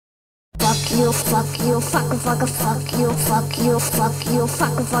you, fuck you, fuck fuck fuck you, fuck you, fuck you,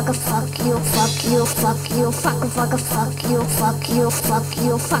 fuck fuck fuck you, fuck you, fuck you, fuck fuck fuck you, fuck you, fuck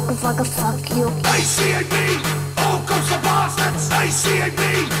you, fuck fuck fuck you. ACAB, all ghosts of bastards. ACAB,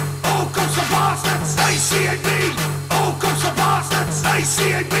 all ghosts of bastards. ACAB, all ghosts of bastards.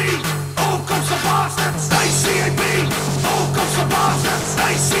 ACAB, all ghosts of bastards. ACAB, all ghosts of bastards.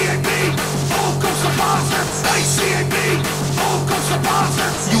 ACAB, all ghosts of bastards. ACAB, all ghosts of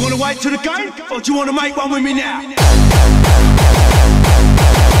bastards. You wanna wait till the game, or do you wanna make one with me now?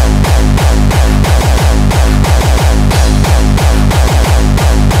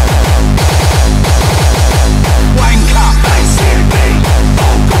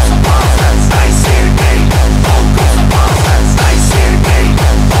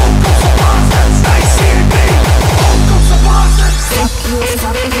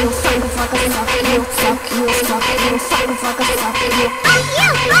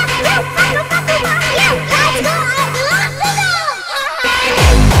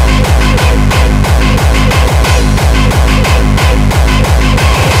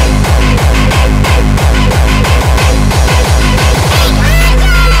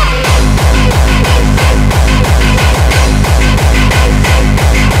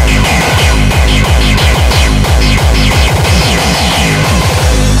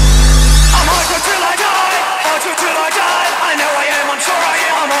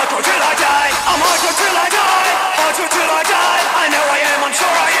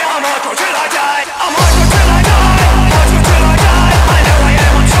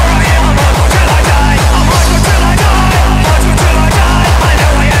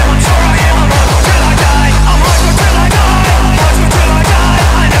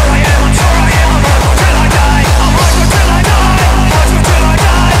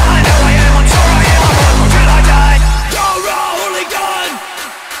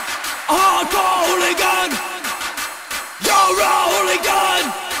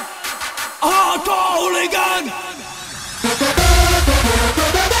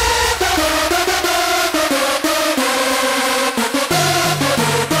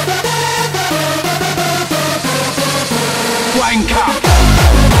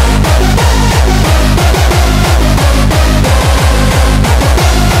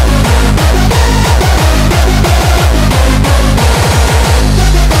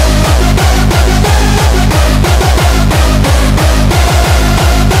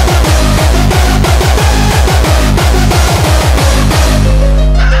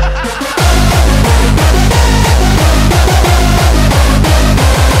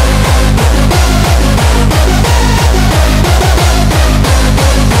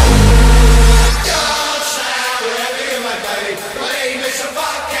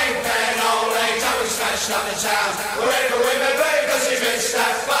 Up the town, wherever we may be, 'cause he's missed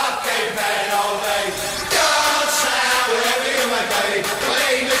that fucking pen all day. Down south, wherever you may be,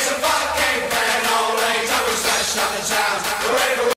 we miss a fucking pen all day. Don't be smashed up the town, wherever